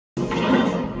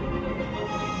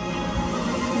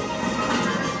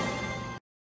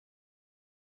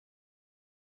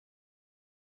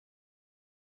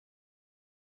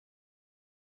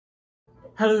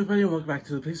Hello everybody and welcome back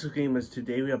to the Peaceful Gamers.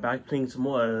 Today we are back playing some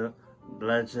more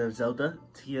Legend of Zelda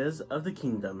Tears of the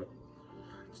Kingdom.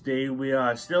 Today we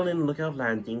are still in Lookout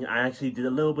Landing. I actually did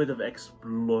a little bit of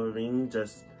exploring,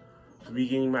 just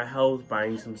regaining my health,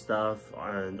 buying some stuff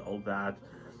and all that.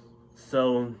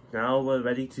 So now we're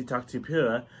ready to talk to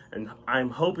Pyrrha, and I'm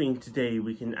hoping today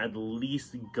we can at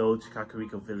least go to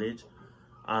Kakariko Village.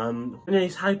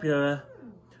 Anyways, hi Pyrrha.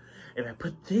 If I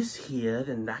put this here,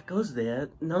 then that goes there.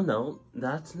 No,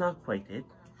 that's not quite it.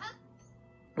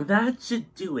 That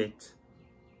should do it.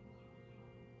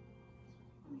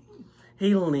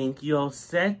 Hey Link, you all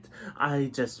set?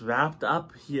 I just wrapped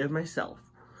up here myself.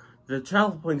 The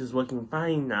travel point is working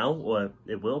fine now, or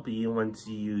it will be once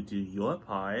you do your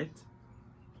part.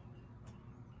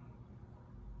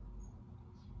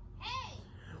 Hey.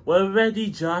 We're ready,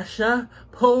 Joshua.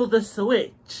 Pull the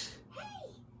switch.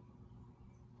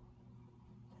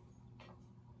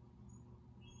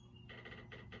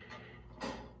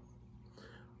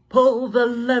 Pull the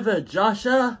lever,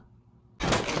 Joshua!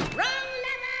 Wrong lever!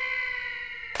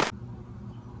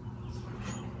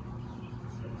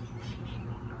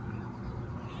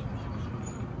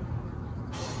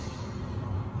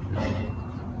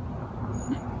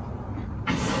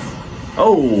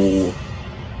 Oh!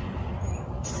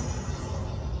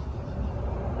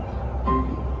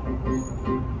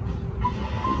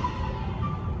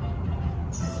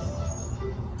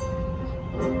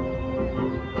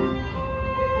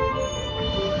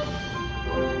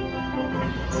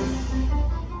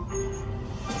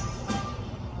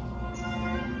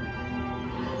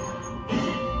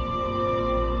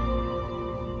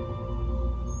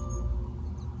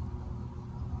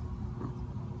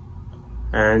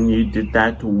 And you did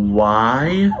that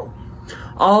why?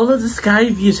 All of the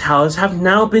Skyview towers have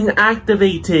now been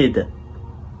activated.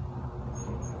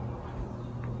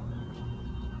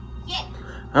 Yeah.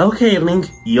 Okay, Link,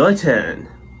 your turn.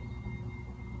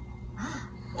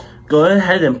 Go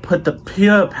ahead and put the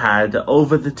Pure Pad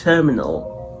over the terminal.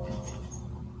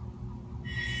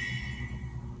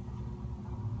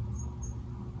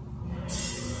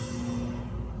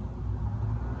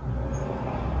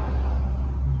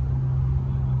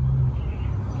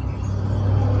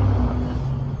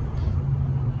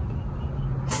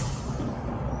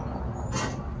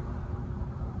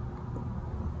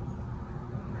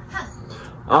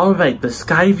 Alright, the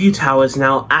Skyview Tower is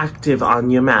now active on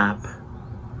your map.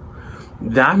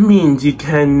 That means you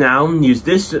can now use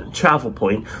this travel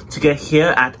point to get here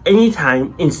at any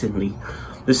time instantly.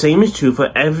 The same is true for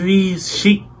every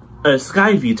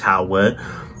Skyview Tower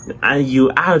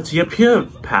you add to your Pure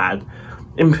Pad.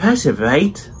 Impressive,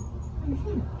 right?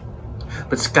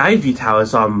 But Skyview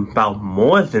Towers are about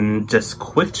more than just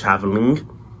quick traveling.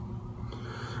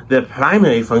 Their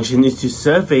primary function is to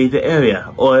survey the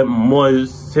area, or more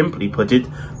simply put it,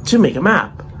 to make a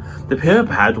map. The Pure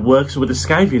Pad works with the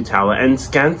Skyview Tower and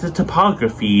scans the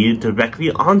topography directly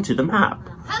onto the map.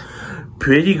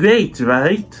 Pretty great,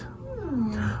 right?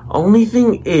 Only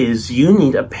thing is, you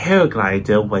need a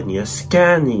paraglider when you're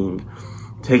scanning.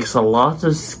 Takes a lot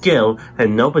of skill,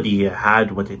 and nobody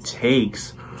had what it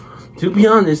takes. To be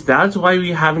honest, that's why we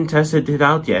haven't tested it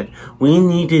out yet. We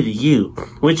needed you,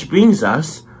 which brings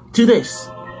us to this.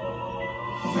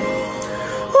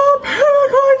 Oh,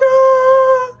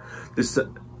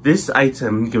 paraglider! This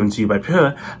item given to you by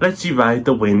Pyrrha lets you ride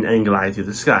the wind and glide through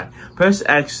the sky. Press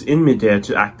X in midair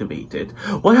to activate it.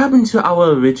 What happened to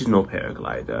our original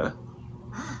paraglider?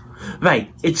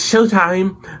 Right, it's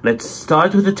showtime. Let's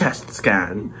start with a test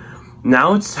scan.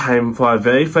 Now it's time for our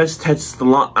very first test.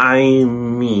 Our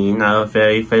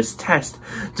very first test.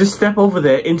 Just step over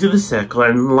there into the circle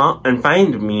and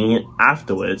find me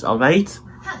afterwards, alright?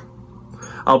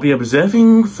 I'll be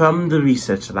observing from the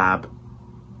research lab.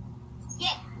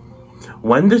 Yeah.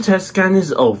 When the test scan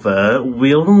is over,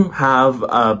 we'll have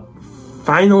a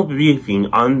final briefing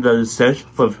on the search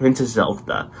for Princess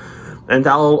Zelda. And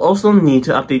I'll also need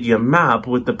to update your map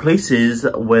with the places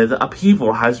where the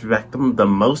upheaval has wreaked the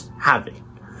most havoc.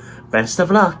 Best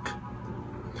of luck!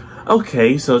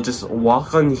 Okay, so just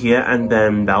walk on here and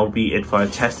then that'll be it for a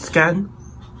test scan.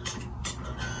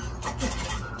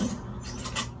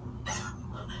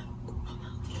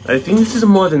 I think this is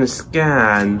more than a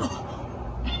scan.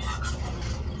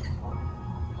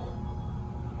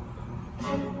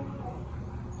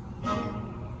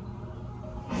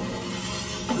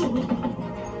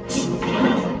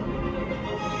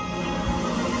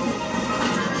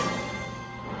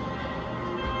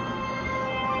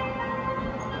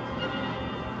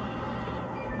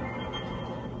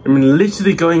 I'm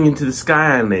literally going into the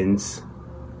Sky Islands.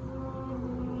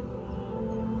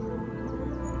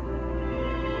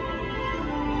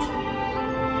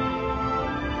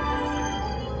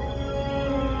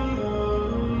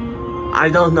 I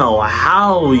don't know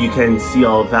how you can see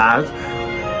all that,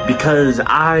 because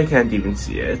I can't even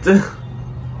see it.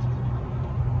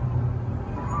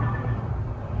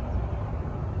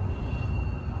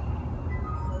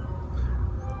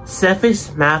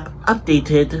 Surface map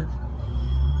updated.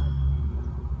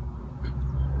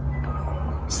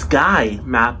 Sky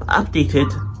map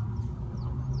updated.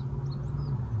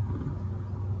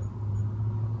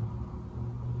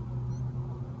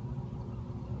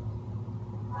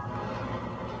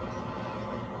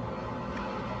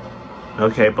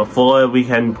 Okay, before we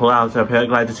can pull out our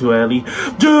paraglider too early,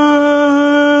 Dynamo!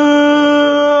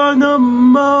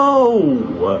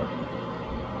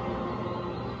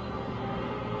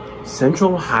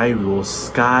 Central Hyrule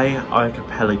Sky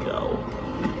Archipelago.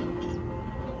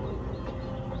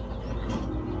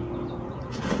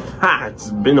 Ha!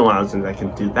 It's been a while since I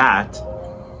can do that.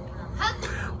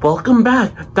 Welcome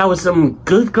back. That was some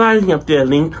good gliding up there,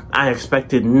 Link. I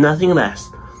expected nothing less.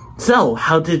 So,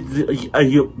 how did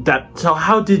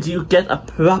you get a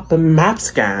proper map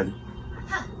scan?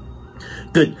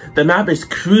 Good. The map is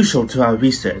crucial to our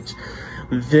research.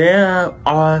 There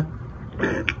are,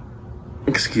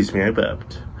 excuse me, I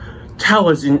burped,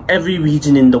 towers in every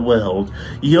region in the world.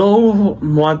 You'll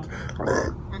want,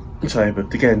 sorry, I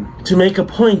burped again, to make a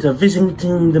point of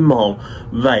visiting them all.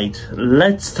 Right,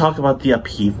 let's talk about the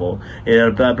upheaval.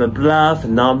 Blah blah blah,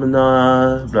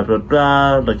 phenomena, blah blah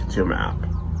blah, look at your map.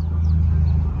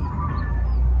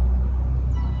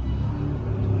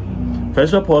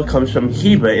 First report comes from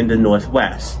Heber in the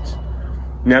northwest.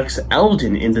 Next,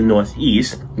 Eldon in the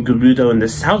northeast, Gerudo in the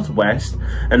southwest,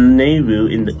 and Nehru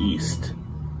in the east.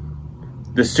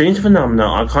 The strange phenomena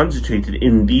are concentrated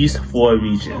in these 4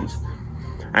 regions.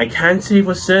 I can't say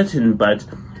for certain, but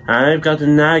I've got a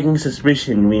nagging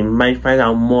suspicion we might find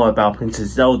out more about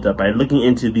Princess Zelda by looking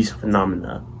into these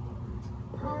phenomena.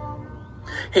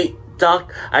 Hey,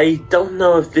 Doc, I don't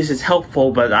know if this is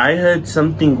helpful, but I heard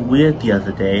something weird the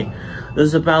other day. It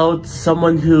was about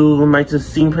someone who might have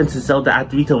seen Princess Zelda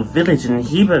at Rito Village in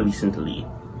Heber recently.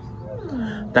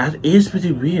 That is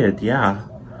pretty weird, yeah.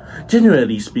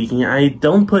 Generally speaking, I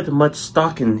don't put much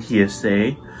stock in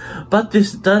hearsay, but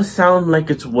this does sound like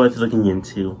it's worth looking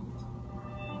into.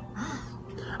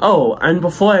 Oh, and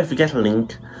before I forget,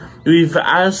 Link, we've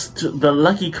asked the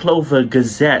Lucky Clover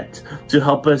Gazette to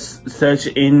help us search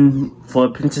in for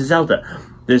Princess Zelda.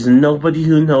 There's nobody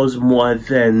who knows more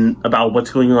about what's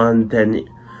going on than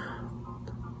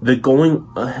the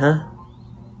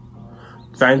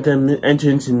Phantom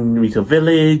entrance in Rito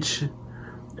Village.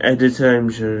 Editor, I'm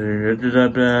sure. Blah,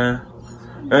 blah.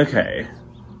 Okay.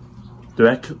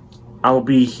 I'll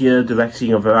be here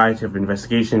directing a variety of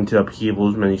investigation to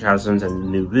upheavals, many chasms,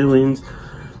 and new ruins.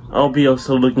 I'll be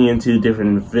also looking into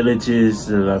different villages,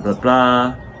 blah blah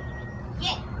blah.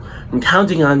 I'm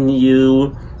counting on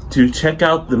you to check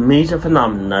out the major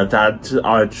phenomena that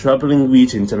are troubling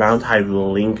regions around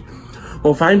Hyrule, Link.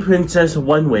 We'll find Princess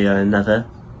one way or another.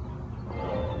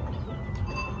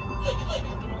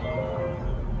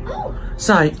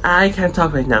 Sorry, I can't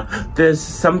talk right now. There's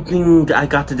something I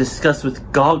got to discuss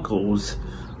with Goggles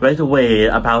right away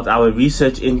about our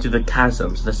research into the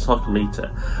chasms. Let's talk later.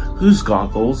 Who's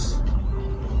Goggles?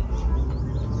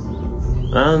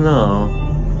 I don't know.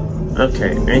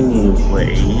 Okay,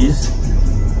 anyways.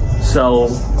 So,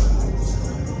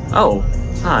 oh,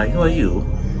 hi, who are you?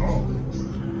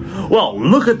 Well,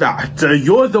 look at that!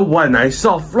 You're the one I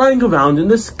saw flying around in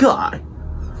the sky.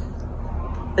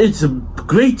 It's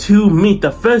great to meet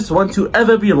the first one to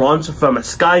ever be launched from a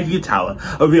Skyview Tower,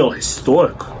 a real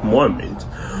historic moment.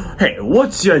 Hey,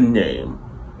 what's your name?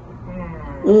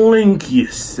 Link, you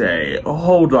say?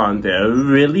 Hold on there,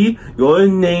 really? Your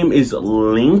name is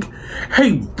Link?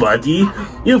 Hey, buddy,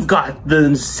 you've got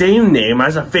the same name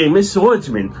as a famous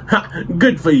swordsman. Ha,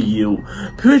 good for you.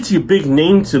 Pretty big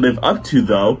name to live up to,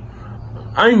 though.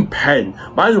 I'm Pen.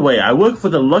 By the way, I work for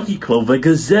the Lucky Clover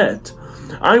Gazette.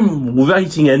 I'm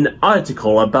writing an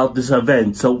article about this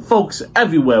event, so folks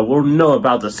everywhere will know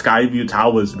about the Skyview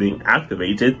Towers being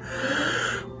activated.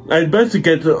 I'd better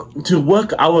get to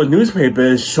work. Our newspaper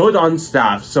is short on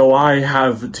staff, so I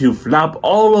have to flap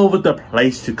all over the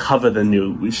place to cover the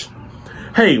news.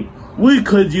 Hey, we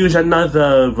could use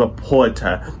another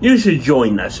reporter. You should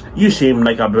join us. You seem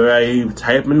like a brave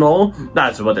type and all.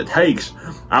 That's what it takes.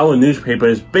 Our newspaper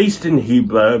is based in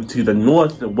Heber to the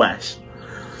northwest.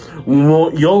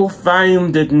 You'll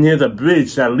find it near the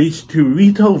bridge that leads to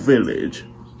Rito Village.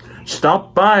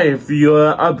 Stop by if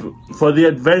you're up for the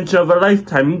adventure of a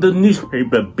lifetime in the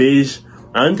newspaper biz.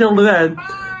 Until then,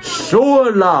 so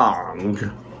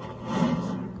long!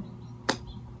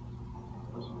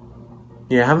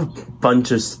 Yeah, I have a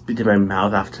bunch of spit in my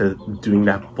mouth after doing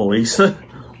that voice.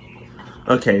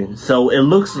 Okay, so it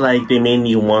looks like they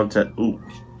mainly want to... Ooh.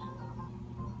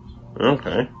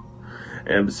 Okay.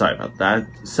 Sorry about that.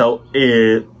 So,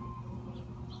 it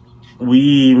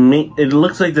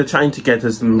looks like they're trying to get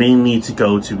us mainly to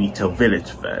go to Retail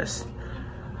Village first.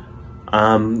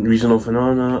 Regional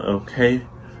phenomena, okay.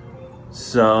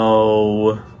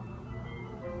 So...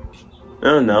 I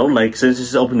don't know, like, since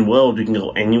it's open world, we can go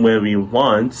anywhere we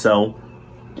want, so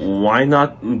why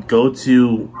not go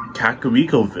to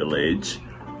Kakariko Village?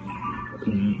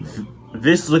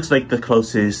 This looks like the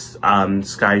closest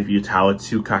Skyview Tower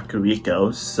to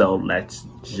Kakariko, so let's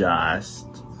just...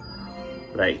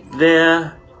 right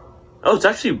there. Oh, it's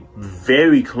actually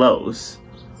very close.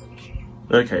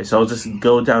 Okay, so I'll just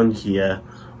go down here.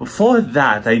 Before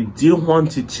that, I do want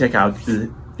to check out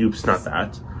the... Oops, not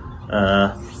that.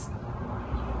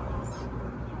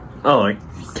 Oh, I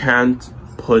can't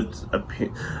put a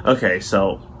pin. Okay,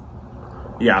 so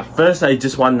yeah, first I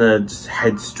just want to just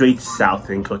head straight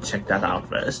south and go check that out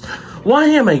first. Why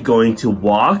am I going to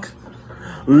walk?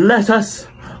 Let us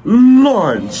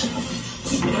launch!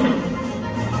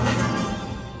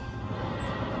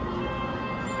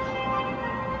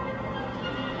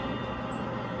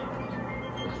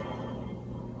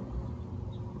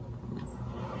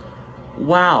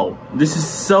 Wow, this is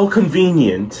so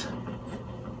convenient.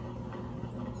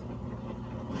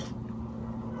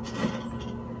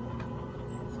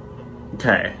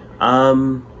 Okay,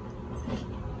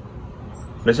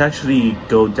 let's actually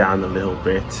go down a little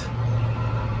bit.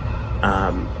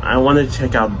 I want to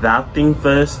check out that thing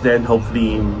first, then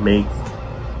hopefully make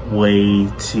way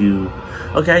to...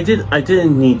 Okay, I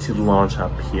didn't need to launch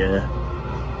up here.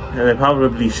 And I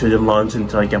probably shouldn't launch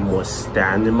until I get more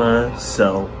stamina,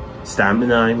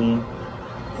 I mean.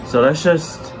 So let's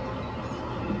just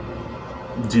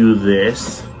do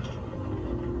this.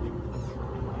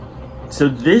 So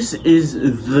this is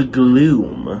the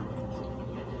gloom,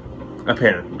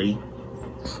 apparently.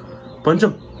 Bunch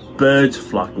of birds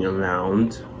flocking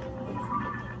around.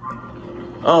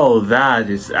 Oh, that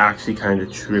is actually kind of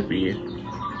trippy.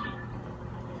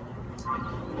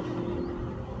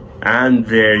 And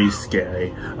very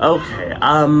scary. Okay,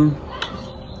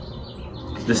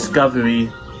 Discovery,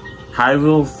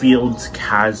 Hyrule Fields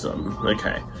Chasm.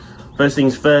 Okay, first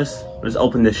things first, let's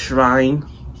open the shrine.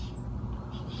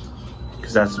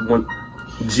 That's one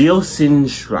Geosin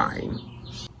Shrine.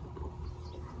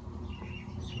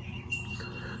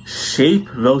 Shape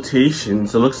rotation,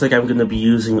 so it looks like I'm gonna be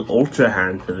using Ultra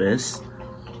Hand for this.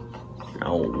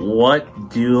 Now what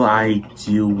do I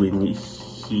do in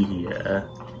here?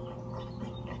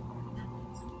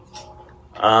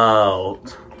 Oh,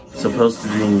 supposed to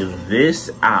bring this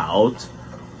out,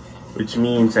 which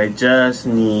means I just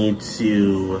need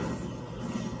to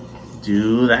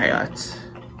do that.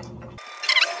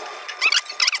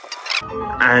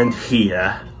 And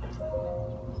here.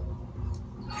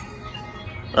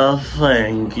 Oh,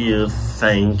 thank you.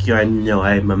 I know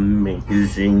I'm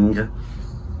amazing.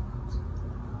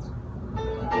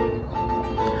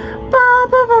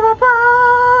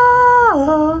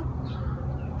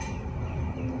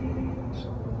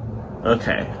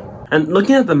 Okay. And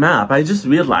looking at the map, I just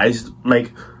realized,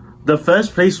 like, the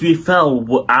first place we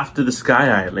fell after the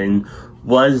Sky Island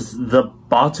was the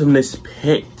bottomless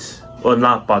pit. Well,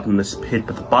 not bottomless pit,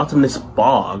 but the bottomless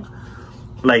bog.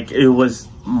 Like, it was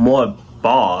more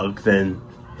bog than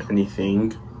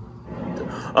anything.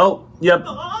 Oh, yep.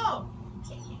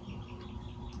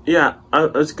 Yeah, I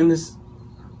was gonna...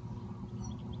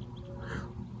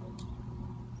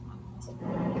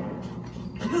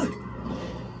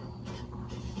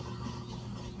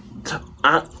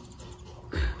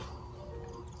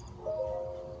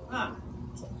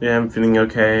 Yeah, I'm feeling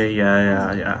okay.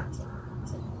 Yeah.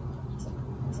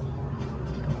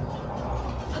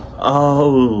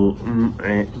 Oh,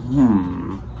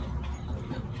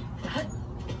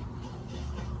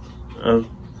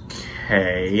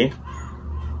 Okay.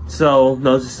 So,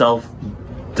 note to self,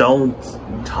 don't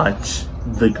touch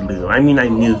the glue. I mean, I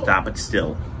knew that, but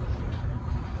still.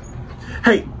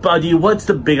 Hey, buddy, what's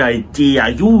the big idea?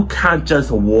 You can't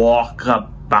just walk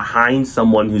up behind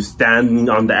someone who's standing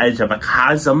on the edge of a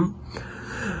chasm.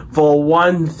 For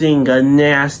one thing, a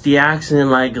nasty accident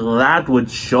like that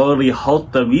would surely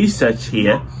halt the research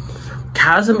here.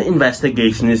 Chasm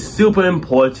investigation is super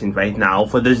important right now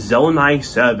for the Zonai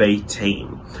survey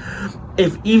team.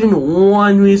 If even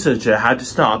one researcher had to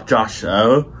stop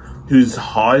Joshua, who's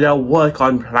hard at work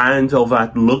on plans over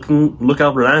at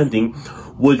Lookout Landing,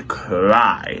 would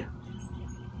cry.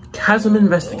 Chasm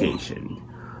investigation.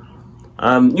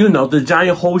 you know, the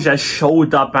giant holes that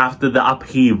showed up after the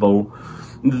upheaval.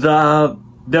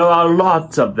 There are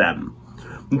lots of them.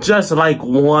 Just like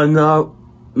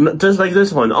just like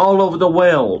this one, all over the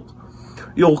world.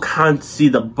 You can't see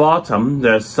the bottom.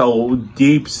 They're so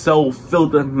deep, so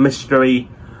filled with mystery.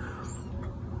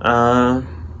 I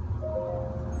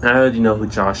already know who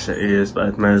Joshua is, but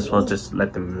I might as well just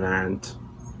let them rant.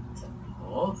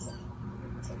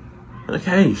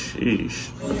 Okay, sheesh.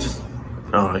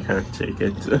 Oh, I can't take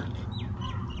it.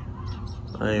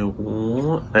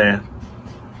 Yeah.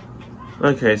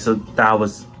 Okay, so that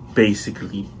was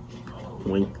basically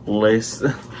pointless.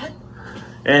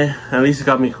 At least it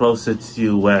got me closer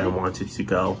to where I wanted to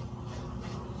go.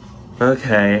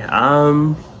 Okay,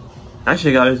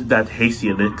 actually I got that hasty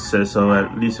elixir, so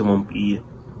at least it won't be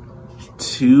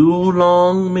too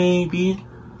long, maybe.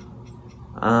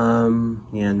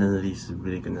 Yeah, none of these is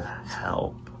really gonna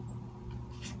help.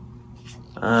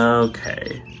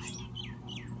 Okay.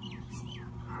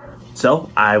 So,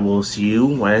 I will see you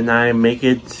when I make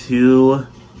it to,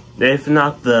 if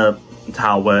not the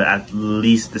tower, at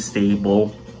least the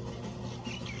stable.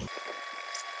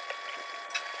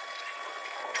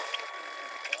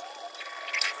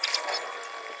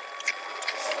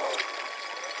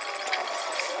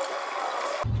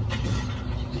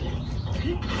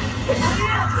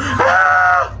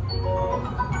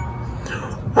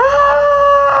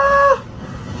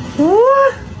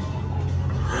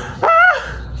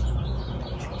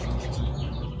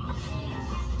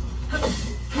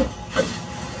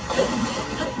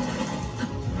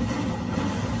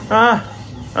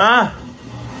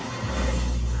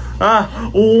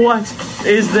 What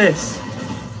is this?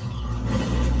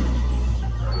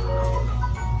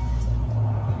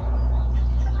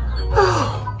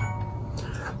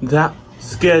 That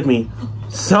scared me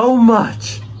so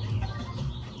much.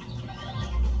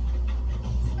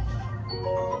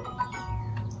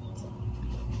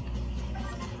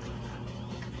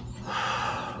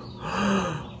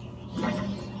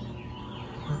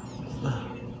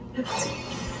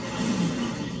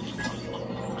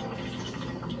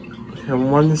 I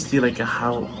want to see like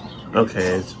how.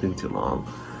 Okay, it's been too long.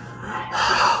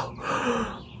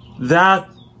 That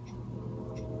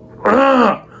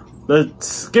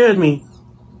scared me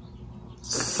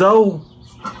so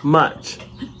much.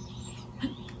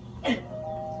 I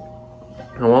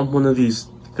want one of these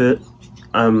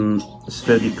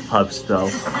sturdy pups though.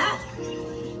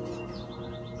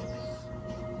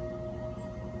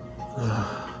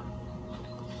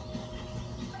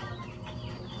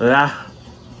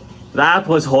 That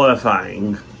was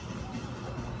horrifying.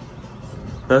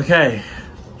 Okay.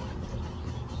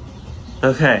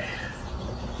 Okay.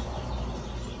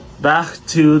 Back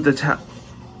to the town.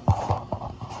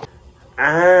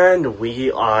 And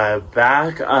we are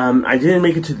back. I didn't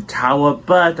make it to the tower,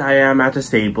 but I am at the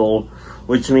stable,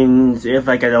 which means if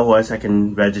I get a horse, I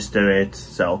can register it.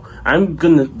 So I'm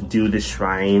gonna do the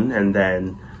shrine, and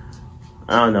then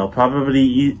I don't know,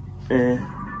 probably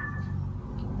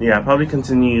yeah, probably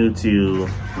continue to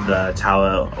the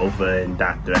tower over in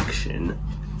that direction.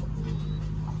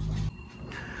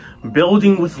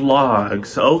 Building with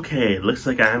logs. Okay, looks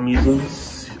like I'm using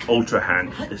Ultra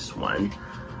Hand for this one.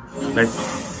 Let's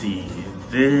see.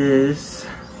 This.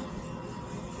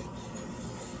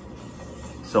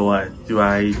 So what? Do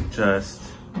I just.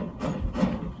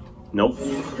 Nope.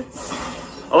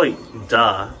 Oh wait,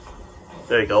 duh.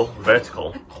 There you go,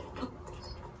 vertical.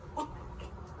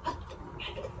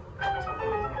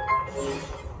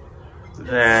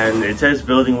 Then it says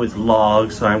building with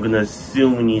logs, so I'm gonna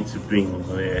assume we need to bring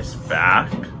this back.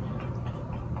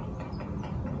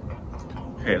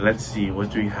 Okay, let's see,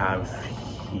 what do we have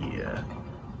here?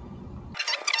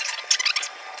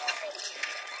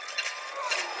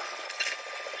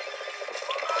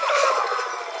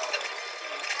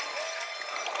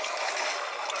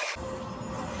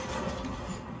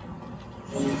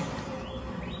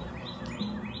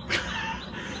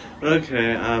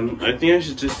 Okay, I think I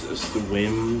should just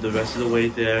swim the rest of the way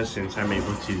there since I'm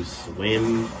able to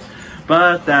swim.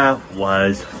 But that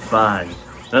was fun.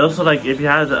 And also, like, if you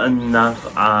had enough,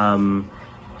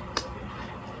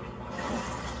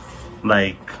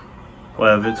 like,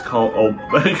 whatever it's called,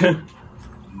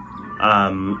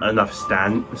 enough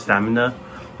stamina,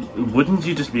 wouldn't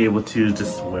you just be able to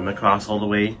just swim across all the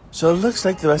way? So it looks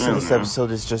like the rest of this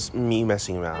episode is just me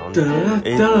messing around.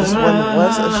 This one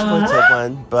was a shorter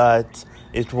one, but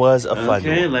it was a fun one.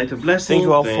 Okay, like a blessing. Thank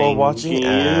you all for watching,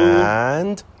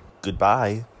 and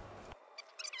goodbye.